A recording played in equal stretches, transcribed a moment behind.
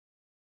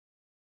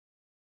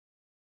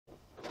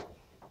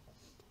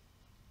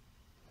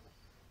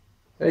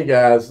Hey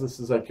guys, this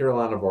is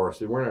Carolina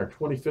Varsity. We're in our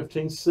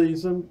 2015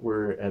 season.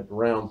 We're at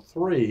round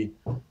 3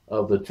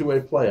 of the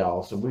 2A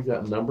playoffs, and we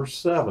got number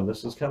 7.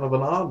 This is kind of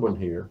an odd one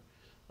here.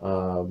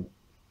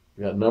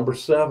 We got number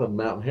 7,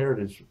 Mountain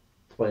Heritage,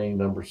 playing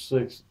number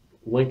 6,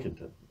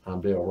 Lincolnton.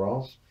 I'm Dale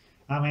Ross.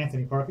 I'm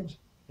Anthony Perkins.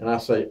 And I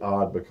say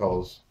odd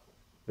because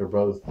they're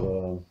both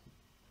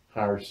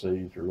higher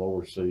seeds or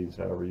lower seeds,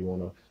 however you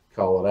want to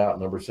call it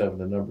out, number 7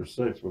 and number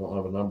 6. We don't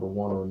have a number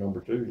 1 or a number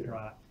 2 here.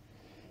 Right.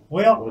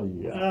 Well, What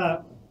do you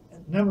got?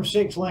 number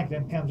 6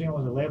 Lincoln comes in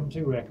with an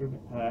 11-2 record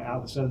out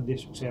of the Southern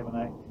District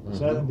 7A,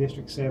 Southern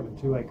District 7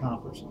 2A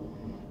conference.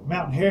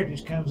 Mountain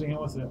Heritage comes in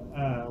with an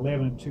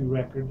 11-2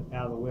 record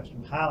out of the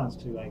Western Highlands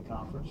 2A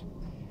conference.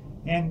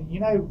 And you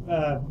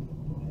know,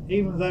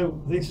 even though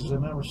this is a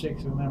number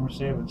 6 and a number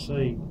 7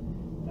 seed,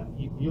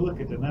 you look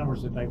at the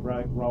numbers that they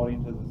brought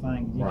into the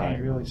thing. You can't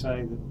really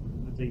say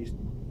that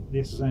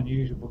this is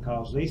unusual,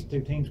 because these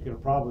two teams could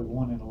have probably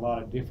won in a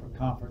lot of different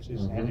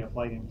conferences had they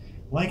played in.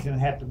 Lincoln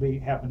happened to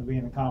be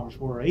in the conference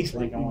where East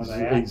Lincoln was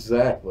at.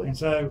 Exactly. And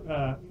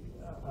so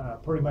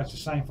pretty much the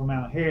same for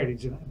Mountain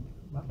Heritage,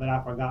 but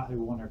I forgot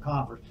who won their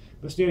conference.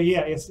 But still,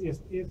 yeah, this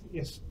is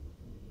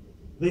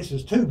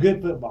two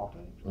good football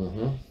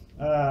teams.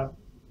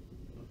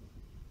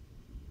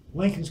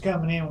 Lincoln's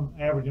coming in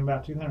averaging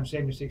about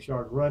 276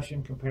 yards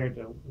rushing compared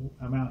to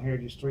Mountain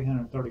Heritage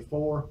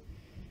 334.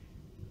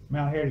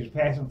 Mountain Heritage is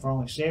passing for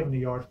only 70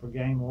 yards per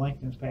game.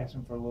 Lincoln's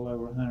passing for a little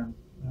over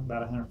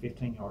about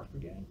 115 yards per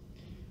game.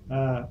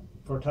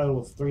 For a total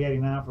of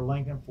 389 for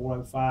Lincoln,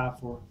 405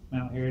 for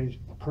Mountain Heritage.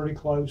 Pretty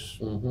close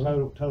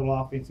total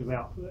offensive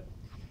output.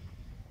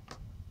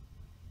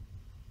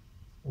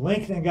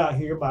 Lincoln got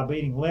here by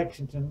beating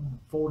Lexington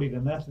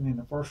 40-0 in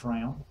the first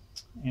round,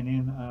 and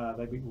then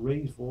they beat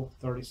Reedsville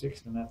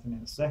 36-0 in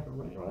the second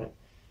round. Right.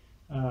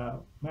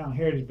 Mountain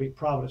Heritage beat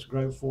Providence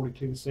Grove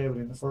 42-7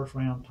 in the first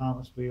round.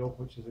 Thomasville,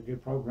 which is a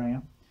good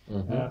program,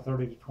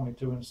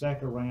 30-22 in the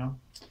second round.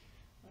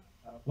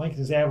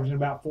 Lincoln is averaging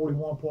about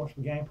 41 points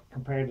per game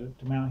compared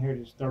to Mountain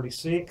Heritage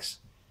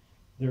 36.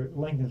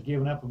 Lincoln's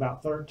giving up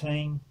about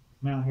 13.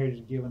 Mountain Heritage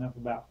is giving up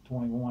about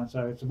 21.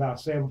 So it's about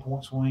a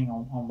 7-point swing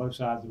on both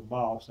sides of the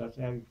ball. So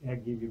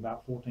that gives you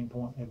about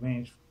 14-point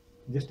advantage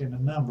just in the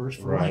numbers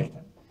for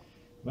Lincoln.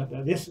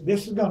 But this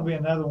is going to be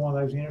another one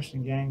of those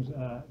interesting games,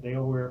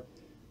 Dale, where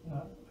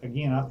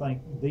again, I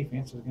think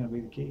defense is going to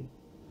be the key.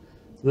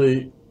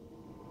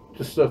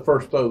 Just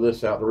first throw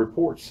this out. The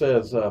report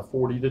says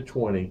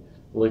 40-20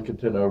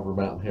 Lincolnton over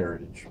Mountain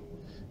Heritage,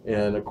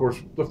 and of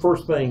course the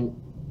first thing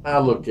I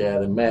look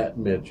at, and Matt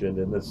mentioned,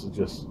 and this is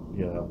just,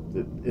 you know,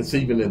 it's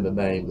even in the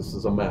name, this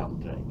is a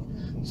mountain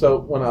team. So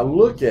when I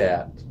look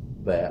at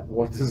that,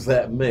 what does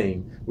that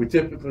mean? We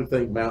typically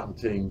think mountain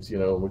teams, you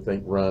know, we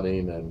think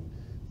running and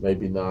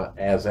maybe not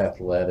as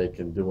athletic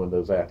and doing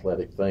those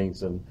athletic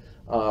things. And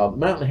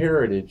Mountain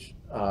Heritage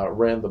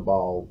ran the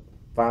ball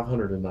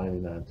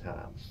 599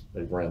 times.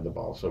 They've ran the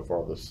ball so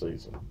far this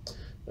season,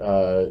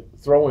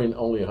 throwing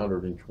only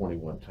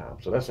 121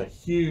 times. So that's a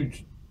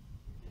huge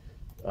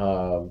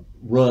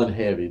run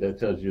heavy. That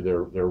tells you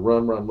they're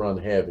run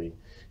heavy.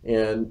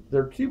 And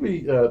their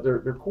QB,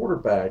 their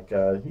quarterback,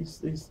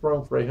 he's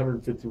thrown for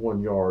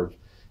 851 yards.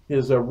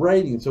 His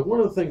rating. So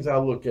one of the things I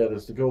look at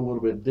is to go a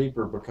little bit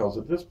deeper, because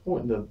at this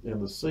point in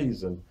the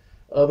season,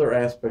 other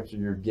aspects of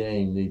your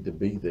game need to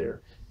be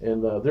there.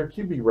 And their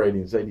QB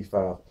rating is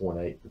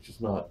 85.8, which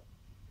is not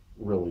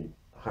really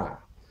high.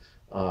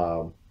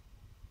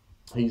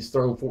 He's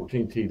thrown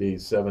 14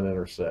 TDs, 7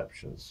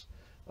 interceptions,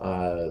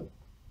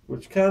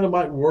 which kind of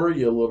might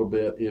worry you a little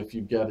bit if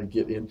you've got to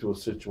get into a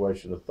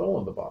situation of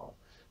throwing the ball.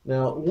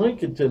 Now,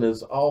 Lincolnton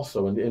is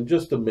also, and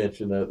just to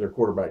mention that their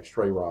quarterback's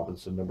Trey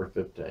Robinson, number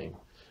 15.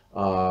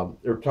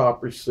 Their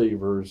top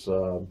receivers,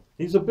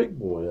 he's a big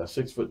boy,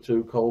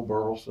 6'2", Cole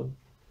Burleson,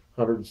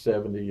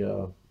 170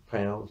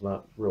 pounds,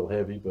 not real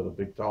heavy, but a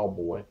big, tall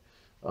boy.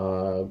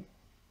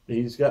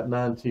 He's got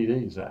 9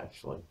 TDs,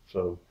 actually.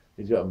 So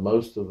he's got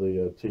most of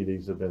the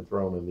TDs have been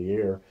thrown in the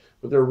air.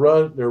 But they're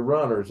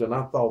runners, and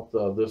I thought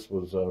this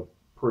was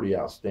pretty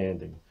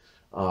outstanding.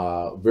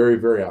 Very,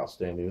 very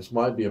outstanding. This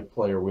might be a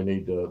player we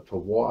need to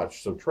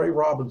watch. So Trey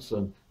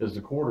Robinson is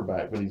the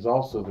quarterback, but he's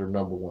also their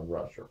number 1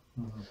 rusher.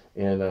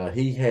 And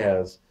he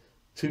has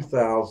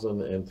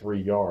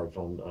 2,003 yards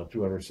on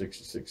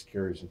 266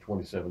 carries and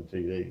 27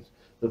 TDs.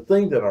 The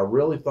thing that I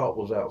really thought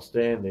was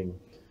outstanding,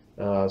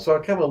 so I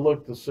kind of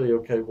looked to see,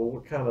 okay, well,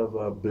 what kind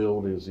of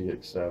build is he,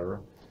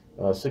 etc.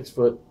 6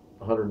 foot,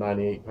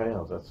 198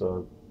 pounds. That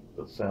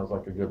sounds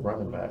like a good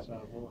running back.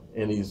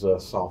 And he's a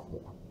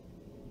sophomore.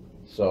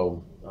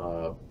 So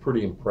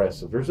pretty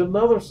impressive. There's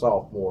another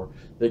sophomore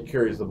that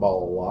carries the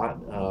ball a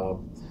lot.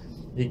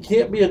 He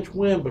can't be a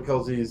twin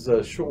because he's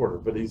shorter,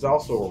 but he's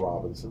also a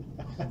Robinson.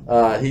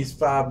 He's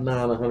 5'9",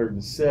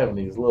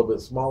 170. He's a little bit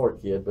smaller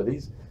kid, but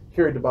he's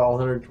carried the ball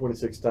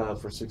 126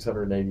 times for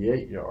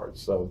 688 yards.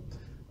 So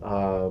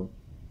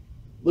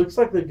looks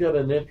like they've got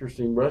an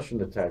interesting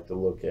rushing attack to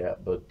look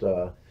at. But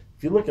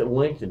if you look at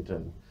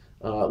Lincolnton,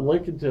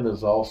 Lincolnton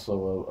is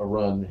also a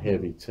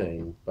run-heavy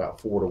team, about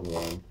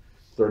 4-1.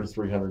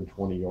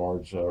 3,320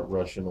 yards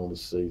rushing on the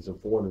season,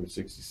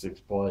 466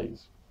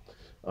 plays.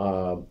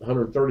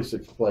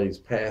 136 plays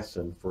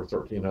passing for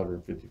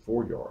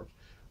 1,354 yards.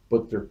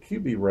 But their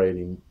QB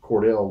rating,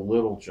 Cordell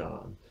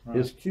Littlejohn,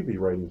 his QB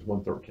rating is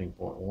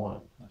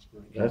 113.1. That's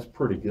pretty good. That's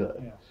pretty good.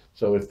 Yeah.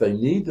 So if they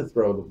need to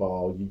throw the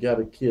ball, you got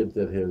a kid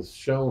that has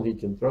shown he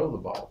can throw the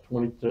ball.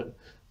 20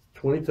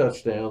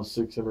 touchdowns,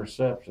 6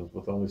 interceptions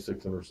with only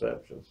 6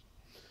 interceptions.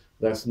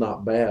 That's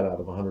not bad out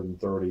of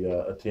 130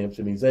 attempts,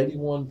 and he's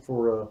 81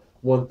 for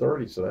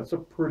 130. So that's a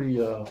pretty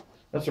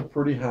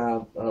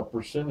high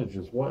percentage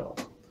as well.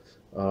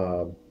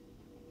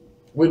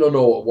 We don't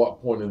know at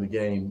what point in the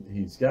game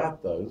he's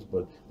got those,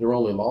 but their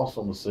only loss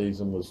on the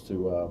season was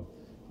to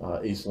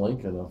East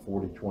Lincoln,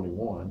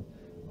 40-21.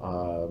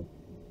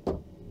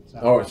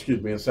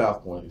 In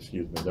South Point,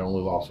 excuse me. They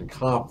only lost in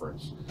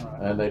conference,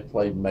 and they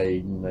played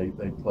Maiden.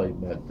 They played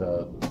in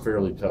that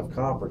fairly tough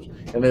conference,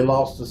 and they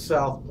lost to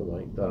South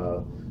Point,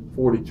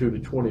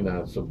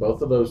 42-29. So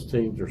both of those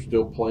teams are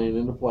still playing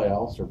in the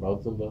playoffs. They're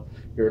both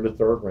here in the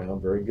third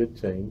round. Very good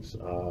teams.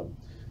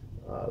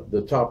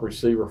 The top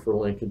receiver for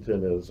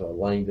Lincolnton is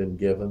Langdon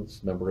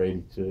Givens, number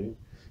 82.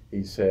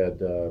 He's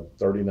had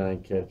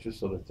 39 catches,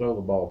 so they throw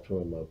the ball to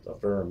him a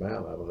fair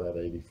amount out of that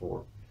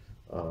 84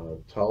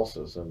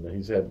 tosses, and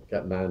he's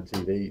got 9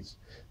 TDs.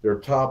 Their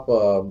top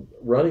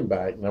running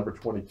back, number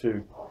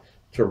 22,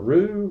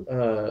 Teru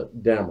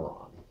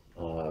Dameron,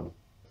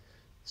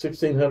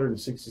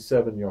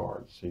 1,667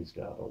 yards he's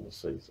got on the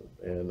season.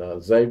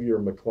 And Xavier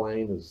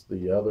McLean is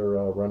the other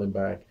running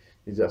back.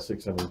 He's got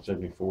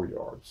 674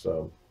 yards.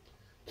 So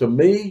to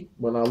me,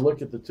 when I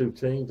look at the two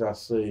teams, I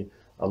see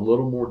a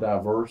little more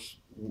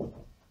diverse,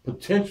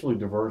 potentially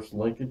diverse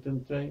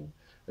Lincolnton team.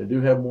 They do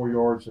have more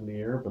yards in the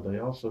air, but they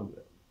also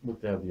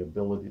look to have the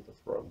ability to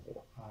throw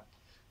more.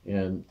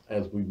 And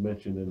as we've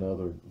mentioned in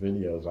other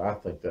videos, I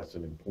think that's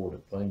an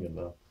important thing. And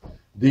the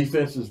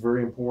defense is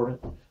very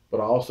important, but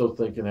I also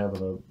think in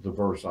having a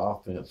diverse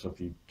offense, if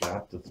you've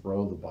got to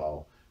throw the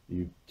ball,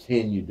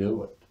 can you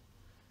do it?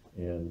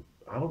 And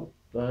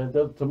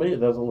to me, it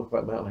doesn't look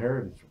like Mountain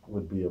Heritage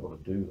would be able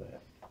to do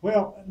that.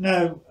 Well,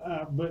 no,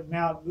 but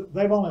now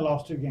they've only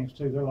lost 2 games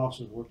too. Their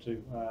losses were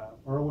to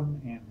Irwin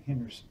and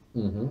Henderson.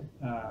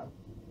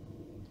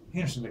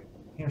 Hendersonville.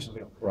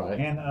 Right.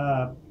 And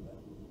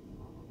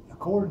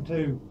according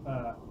to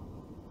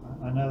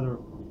another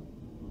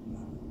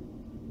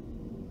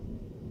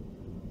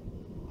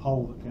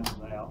poll that comes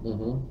out,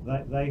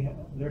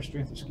 their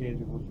strength of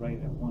schedule was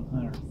rated at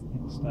 100th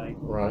in the state.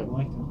 Right.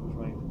 Lincoln's was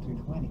rated at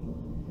 220.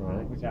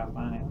 Right. Which I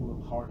find it a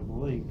little hard to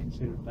believe,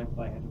 considering they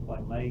had to play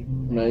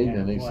Maiden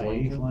and East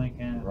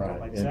Lincoln.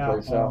 Right. And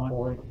play South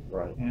Point.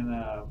 Right. And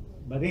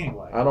but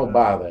anyway, I don't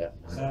buy that.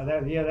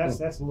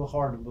 That's a little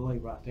hard to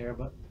believe right there.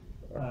 But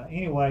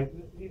anyway,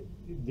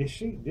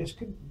 this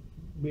could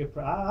be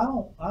I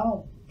don't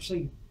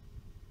see.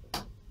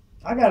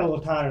 I got a little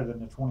tighter than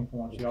the 20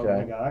 points y'all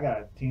got. I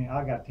got 10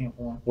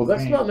 points. Well,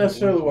 that's not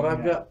necessarily what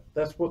I've got.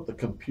 That's what the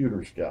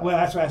computer's got. Well,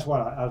 that's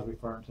what I was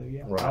referring to.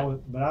 Yeah. Right. I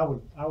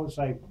would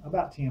say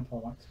about 10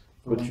 points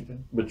for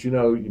Lincoln. But you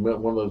met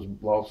one of those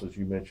losses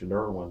you mentioned,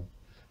 Irwin,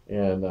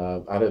 and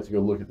I'd have to go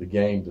look at the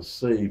game to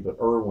see. But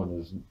Irwin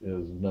is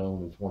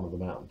known as one of the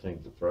mountain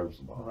teams that throws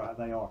the ball. Right,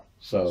 they are.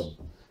 So.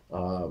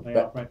 They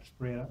operate the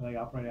spread. They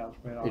operate out of the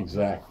spread.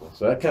 Exactly.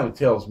 So that kind of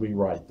tells me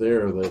right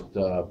there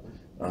that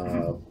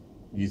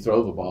you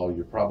throw the ball,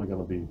 you're probably going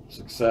to be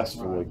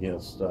successful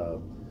against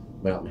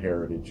Mountain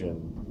Heritage,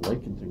 and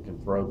Lincolnton can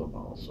throw the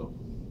ball. So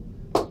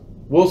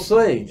we'll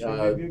see. It's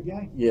a good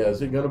game. Yeah,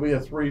 is it going to be a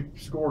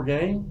 3-score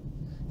game?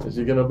 Is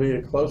it going to be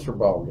a closer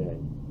ball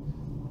game?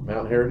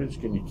 Mountain Heritage,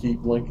 can you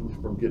keep Lincoln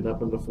from getting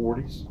up in the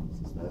 40s?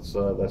 That's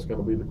going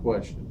to be the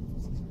question.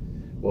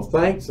 Well,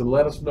 thanks, and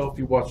let us know if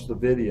you watched the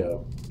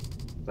video.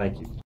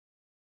 Thank you.